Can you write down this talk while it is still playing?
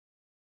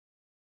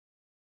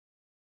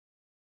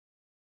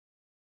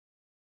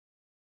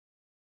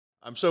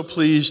I'm so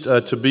pleased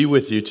to be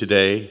with you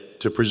today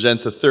to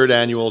present the third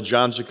annual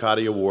John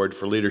Zuccotti Award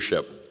for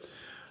Leadership.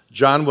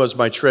 John was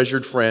my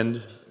treasured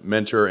friend,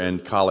 mentor,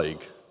 and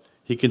colleague.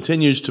 He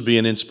continues to be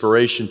an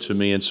inspiration to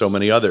me and so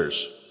many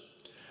others.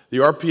 The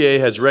RPA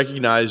has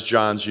recognized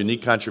John's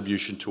unique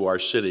contribution to our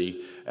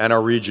city and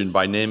our region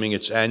by naming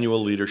its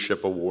annual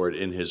Leadership Award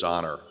in his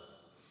honor.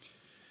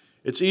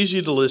 It's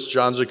easy to list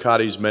John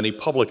Zuccotti's many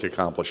public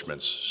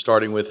accomplishments,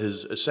 starting with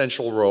his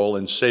essential role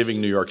in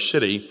saving New York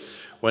City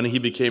when he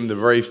became the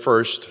very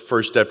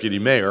first deputy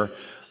mayor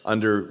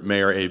under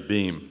Mayor Abe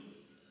Beame.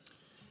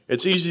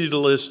 It's easy to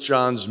list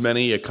John's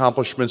many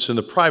accomplishments in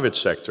the private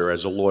sector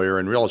as a lawyer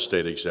and real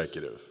estate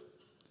executive.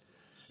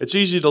 It's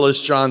easy to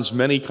list John's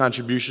many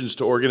contributions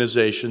to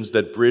organizations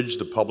that bridge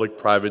the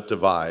public-private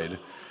divide,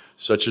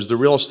 such as the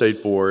Real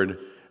Estate Board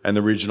and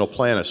the Regional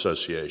Plan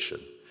Association.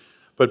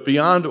 But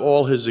beyond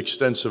all his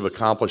extensive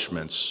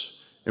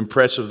accomplishments,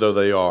 impressive though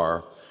they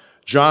are,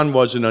 John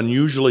was an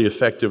unusually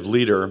effective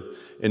leader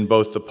in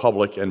both the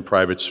public and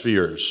private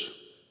spheres.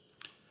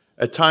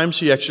 At times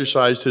he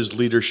exercised his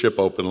leadership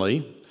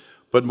openly,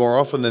 but more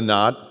often than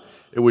not,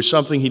 it was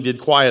something he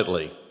did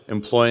quietly,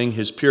 employing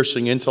his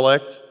piercing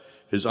intellect,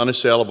 his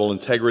unassailable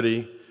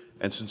integrity,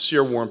 and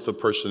sincere warmth of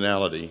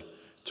personality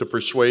to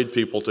persuade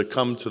people to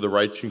come to the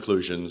right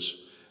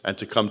conclusions and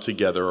to come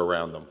together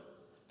around them.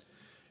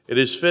 It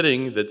is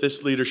fitting that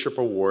this leadership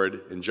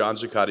award in John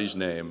Zuccotti's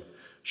name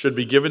should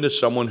be given to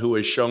someone who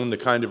has shown the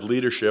kind of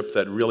leadership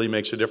that really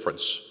makes a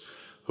difference,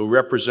 who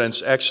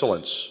represents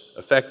excellence,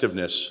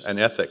 effectiveness, and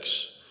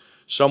ethics,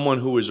 someone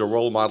who is a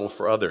role model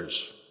for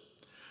others.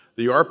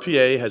 The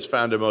RPA has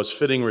found a most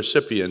fitting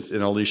recipient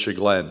in Alicia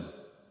Glen.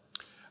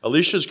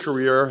 Alicia's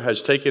career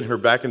has taken her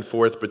back and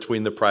forth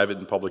between the private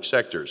and public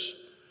sectors.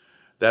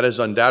 That has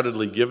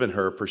undoubtedly given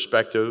her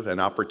perspective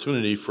and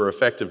opportunity for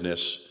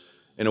effectiveness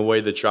in a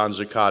way that John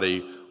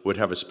Zuccotti would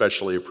have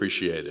especially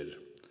appreciated.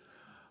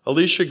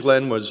 Alicia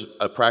Glen was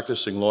a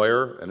practicing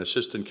lawyer, an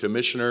assistant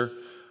commissioner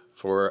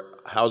for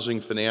housing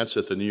finance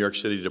at the New York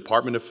City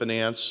Department of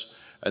Finance,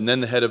 and then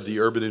the head of the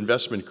Urban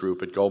Investment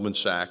Group at Goldman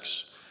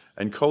Sachs,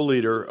 and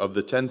co-leader of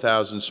the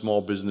 10,000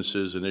 Small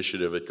Businesses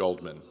Initiative at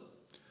Goldman.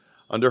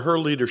 Under her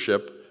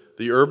leadership,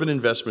 the Urban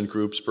Investment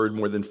Group spurred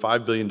more than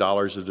 $5 billion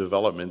of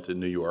development in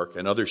New York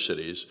and other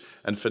cities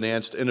and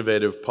financed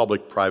innovative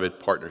public-private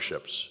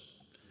partnerships.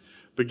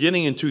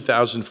 Beginning in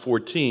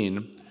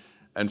 2014,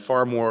 and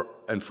for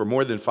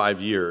more than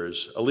 5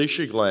 years,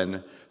 Alicia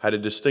Glen had a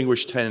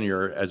distinguished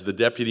tenure as the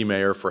Deputy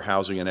Mayor for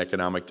Housing and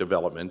Economic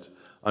Development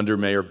under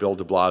Mayor Bill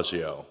de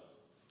Blasio.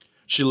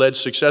 She led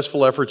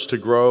successful efforts to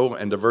grow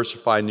and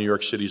diversify New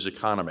York City's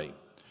economy.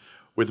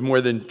 With more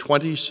than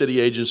 20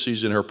 city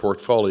agencies in her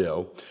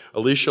portfolio,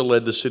 Alicia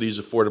led the city's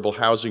affordable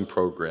housing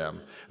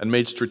program and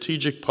made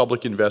strategic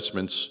public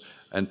investments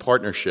and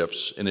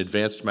partnerships in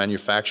advanced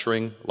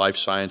manufacturing, life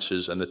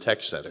sciences, and the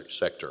tech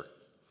sector.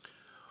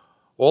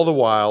 All the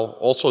while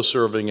also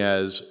serving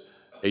as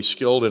a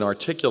skilled and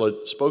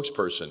articulate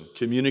spokesperson,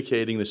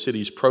 communicating the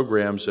city's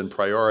programs and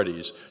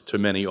priorities to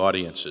many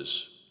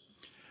audiences.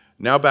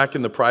 Now back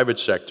in the private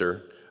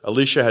sector,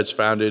 Alicia has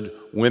founded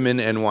Women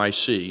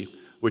NYC,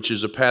 which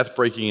is a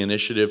path-breaking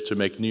initiative to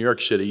make New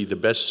York City the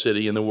best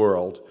city in the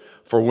world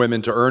for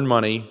women to earn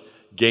money,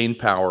 gain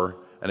power,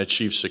 and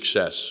achieve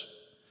success.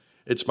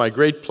 It's my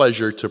great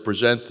pleasure to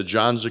present the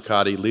John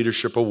Zuccotti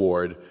Leadership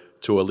Award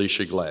to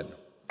Alicia Glen.